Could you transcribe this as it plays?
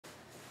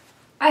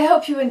I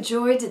hope you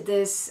enjoyed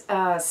this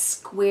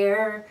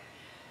square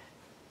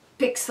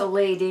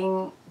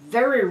pixelating,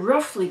 very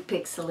roughly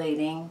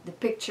pixelating the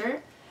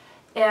picture.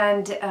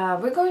 And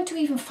we're going to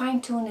even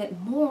fine-tune it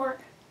more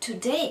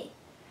today.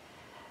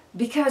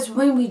 Because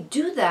when we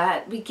do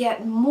that, we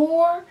get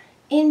more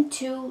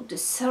into the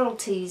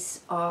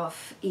subtleties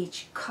of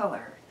each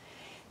color.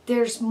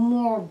 There's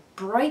more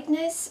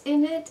brightness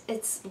in it.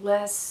 It's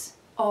less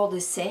all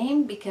the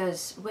same,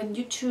 because when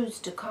you choose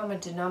the common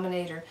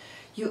denominator,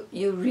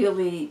 you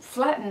really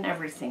flatten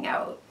everything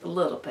out a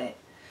little bit.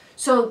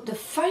 So the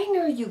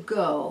finer you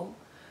go,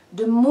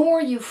 the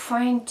more you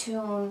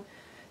fine-tune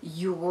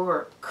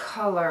your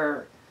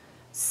color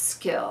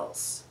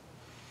skills.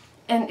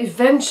 And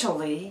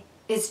eventually,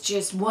 it's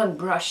just one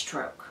brush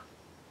stroke.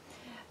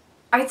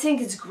 I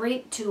think it's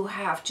great to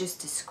have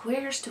just the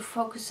squares to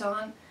focus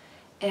on,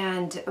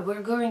 and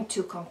we're going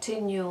to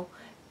continue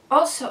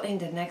also in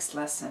the next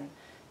lesson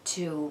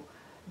to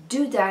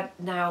do that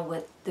now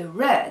with the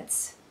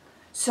reds.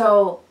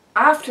 So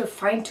after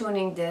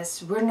fine-tuning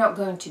this, we're not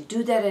going to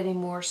do that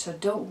anymore, so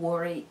don't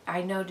worry.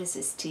 I know this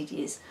is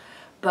tedious,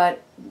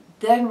 but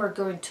then we're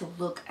going to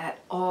look at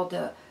all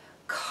the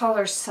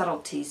color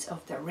subtleties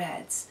of the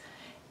reds,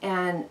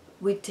 and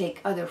we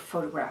take other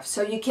photographs.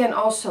 So you can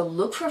also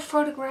look for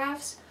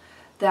photographs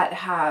that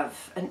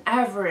have an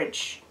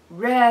average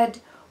red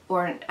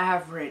or an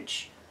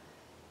average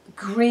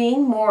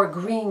green, more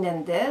green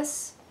than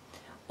this,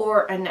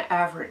 or an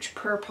average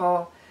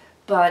purple,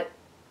 but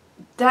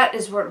that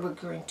is what we're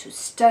going to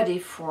study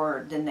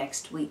for the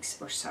next weeks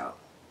or so.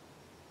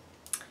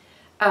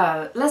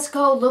 Let's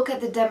go look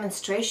at the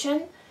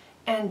demonstration,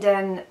 and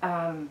then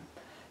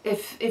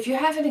if you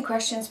have any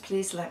questions,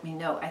 please let me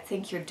know. I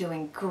think you're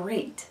doing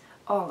great,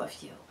 all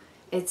of you.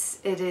 It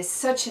is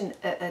such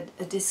a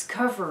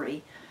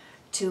discovery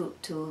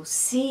to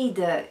see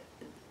the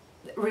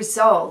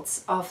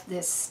results of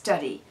this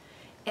study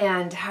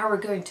and how we're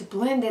going to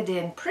blend it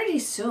in pretty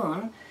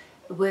soon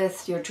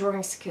with your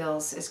drawing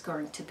skills is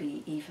going to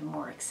be even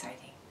more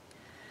exciting.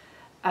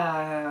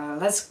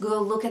 Let's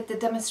go look at the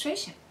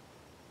demonstration.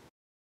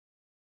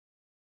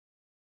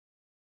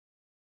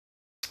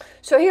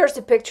 So here's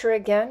the picture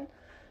again,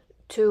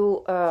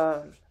 to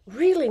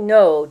really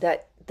know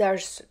that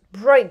there's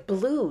bright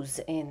blues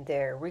in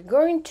there. We're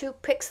going to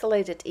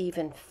pixelate it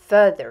even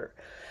further.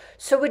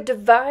 So we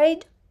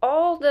divide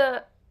all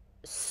the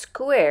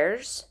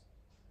squares,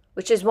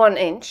 which is 1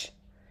 inch,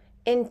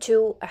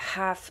 into a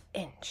 1/2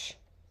 inch.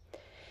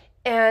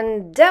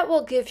 And that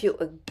will give you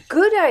a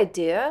good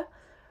idea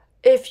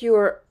if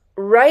you're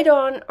right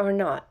on or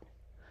not.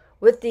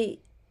 With the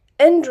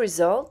end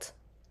result,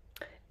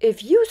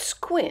 if you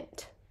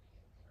squint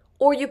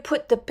or you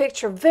put the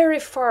picture very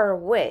far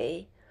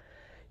away,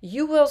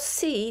 you will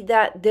see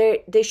that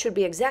they should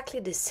be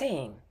exactly the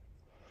same.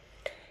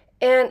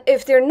 And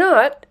if they're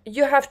not,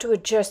 you have to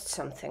adjust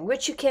something,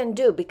 which you can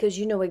do because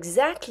you know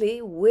exactly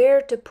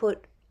where to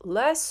put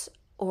less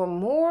or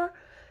more,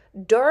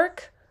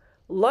 dark,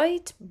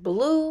 light,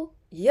 blue,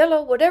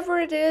 yellow, whatever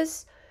it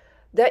is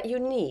that you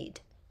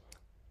need.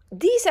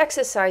 These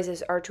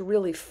exercises are to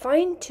really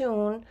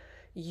fine-tune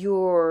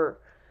your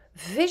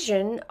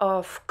vision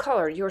of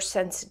color, your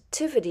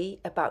sensitivity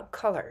about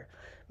color.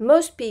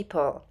 Most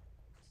people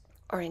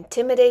are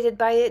intimidated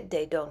by it.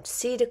 They don't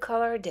see the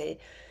color.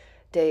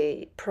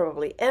 They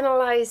probably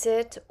analyze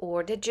it,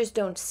 or they just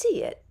don't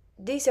see it.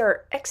 These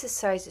are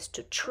exercises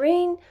to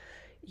train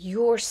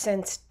your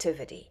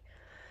sensitivity.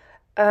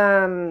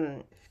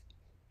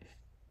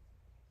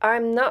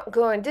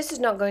 This is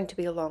not going to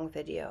be a long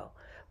video,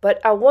 but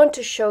I want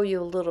to show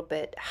you a little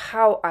bit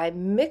how I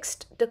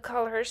mixed the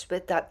colors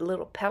with that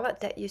little palette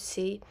that you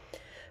see,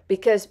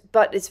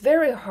 but it's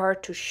very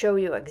hard to show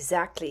you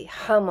exactly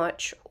how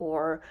much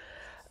or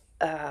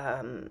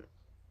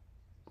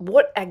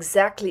what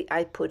exactly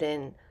I put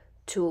in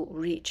to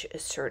reach a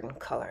certain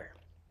color.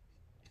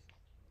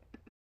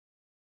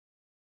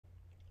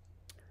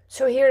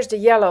 So here's the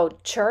yellow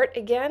chart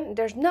again.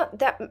 There's not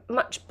that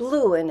much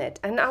blue in it,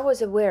 and I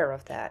was aware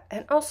of that,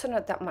 and also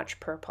not that much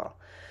purple.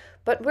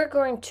 But we're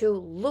going to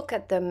look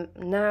at them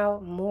now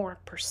more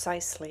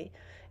precisely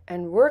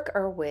and work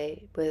our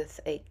way with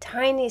a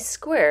tiny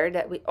square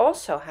that we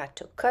also had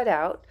to cut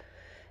out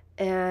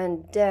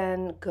and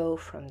then go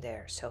from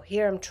there. So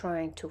here I'm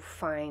trying to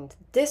find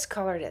this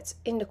color that's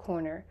in the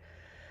corner.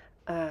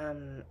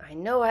 I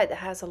know it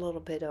has a little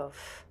bit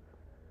of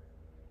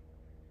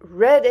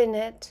red in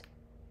it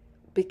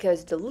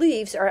because the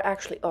leaves are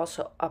actually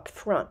also up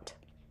front.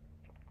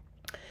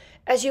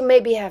 As you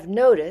maybe have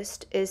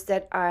noticed is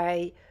that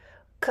I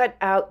cut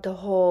out the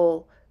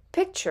whole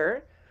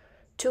picture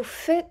to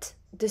fit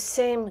the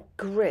same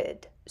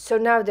grid. So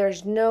now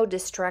there's no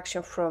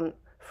distraction from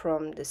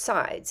the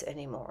sides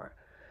anymore.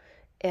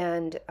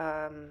 And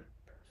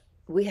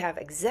we have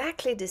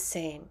exactly the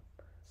same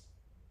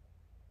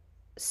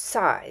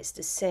size,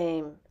 the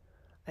same,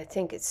 I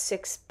think it's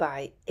 6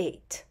 by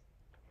 8,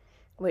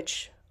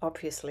 which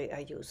obviously I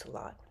use a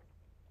lot.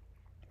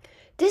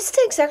 This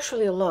takes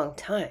actually a long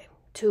time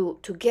to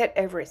get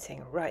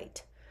everything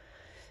right.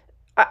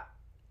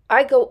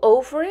 I go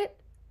over it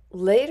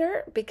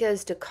later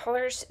because the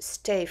colors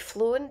stay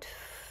fluent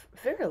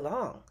very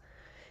long,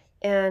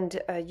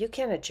 and you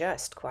can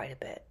adjust quite a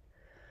bit.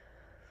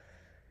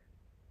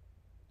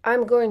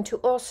 I'm going to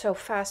also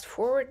fast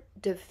forward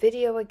the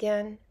video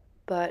again,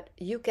 but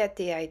you get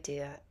the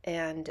idea,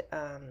 and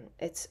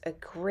it's a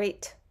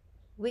great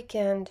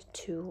weekend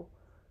to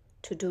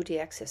do the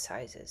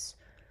exercises.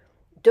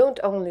 Don't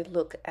only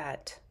look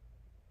at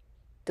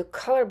the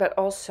color, but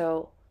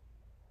also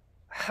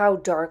how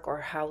dark or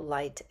how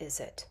light is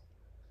it.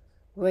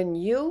 When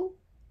you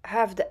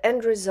have the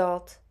end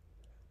result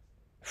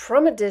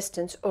from a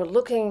distance or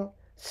looking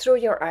through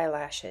your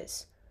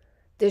eyelashes,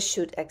 this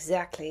should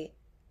exactly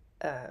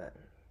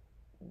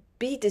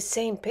be the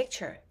same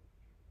picture.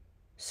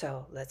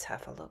 So let's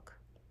have a look.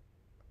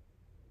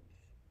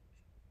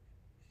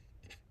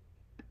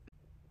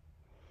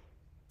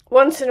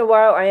 Once in a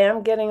while I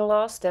am getting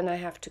lost and I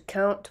have to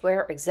count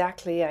where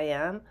exactly I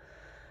am.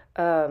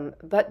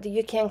 But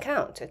you can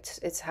count.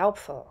 It's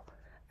helpful,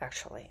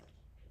 actually.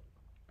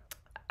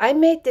 I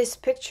made this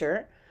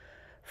picture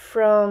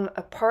from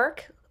a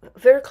park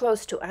very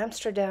close to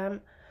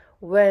Amsterdam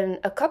when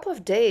a couple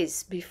of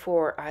days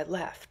before I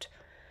left,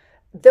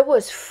 there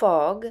was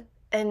fog,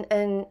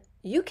 and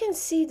you can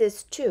see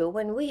this too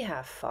when we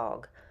have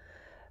fog.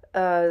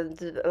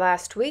 The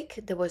last week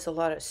there was a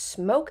lot of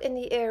smoke in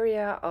the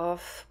area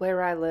of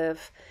where I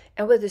live,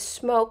 and with the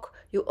smoke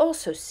you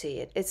also see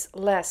it. It's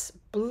less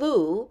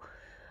blue,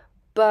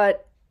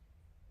 but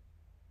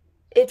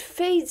it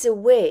fades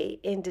away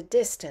in the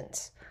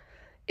distance.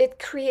 It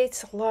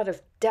creates a lot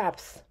of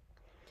depth.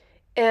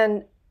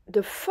 And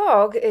the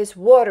fog is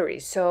watery,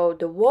 so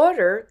the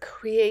water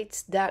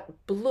creates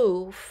that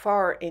blue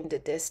far in the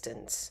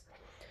distance.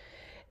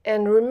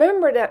 And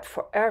remember that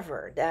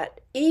forever,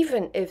 that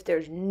even if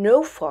there's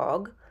no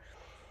fog,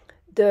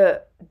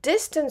 the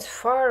distance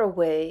far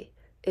away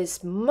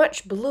is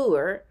much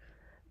bluer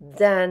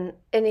than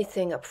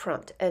anything up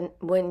front. And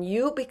when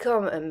you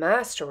become a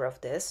master of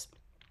this,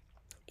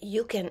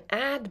 you can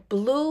add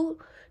blue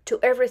to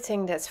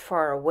everything that's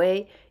far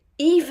away,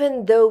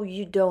 even though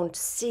you don't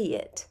see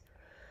it.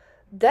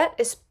 That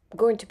is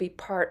going to be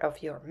part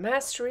of your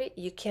mastery.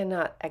 You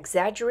cannot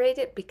exaggerate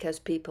it because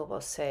people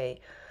will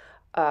say,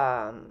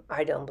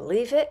 I don't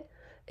believe it.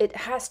 It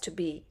has to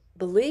be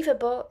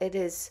believable. It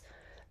is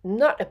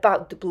not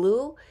about the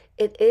blue.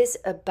 It is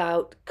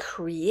about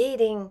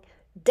creating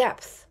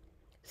depth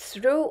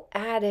through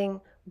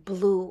adding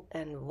blue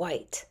and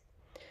white.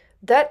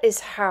 That is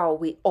how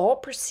we all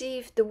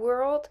perceive the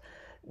world.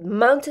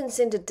 Mountains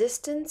in the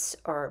distance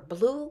are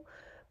blue,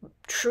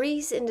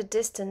 trees in the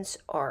distance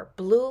are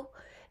blue,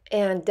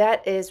 and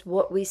that is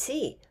what we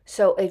see.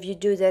 So if you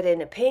do that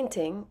in a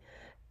painting,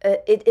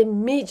 it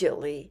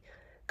immediately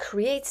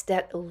creates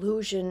that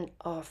illusion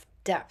of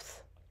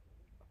depth.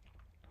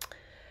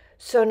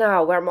 So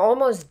now I'm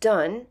almost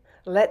done.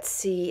 Let's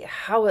see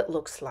how it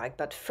looks like.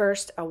 But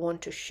first I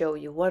want to show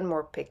you one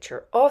more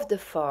picture of the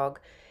fog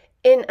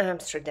in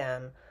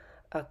Amsterdam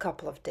a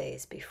couple of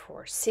days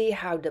before. See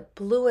how the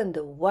blue and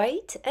the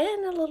white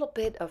and a little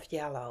bit of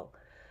yellow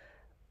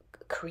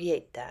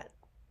create that.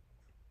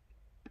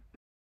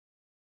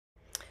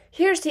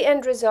 Here's the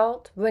end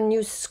result. When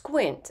you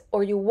squint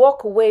or you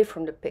walk away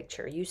from the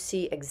picture, you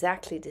see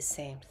exactly the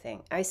same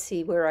thing. I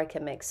see where I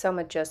can make some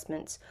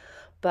adjustments,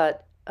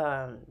 but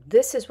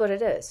this is what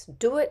it is.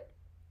 Do it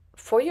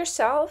for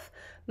yourself.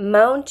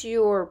 Mount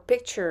your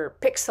picture,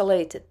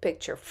 pixelated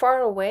picture,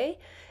 far away,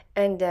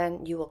 and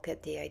then you will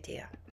get the idea.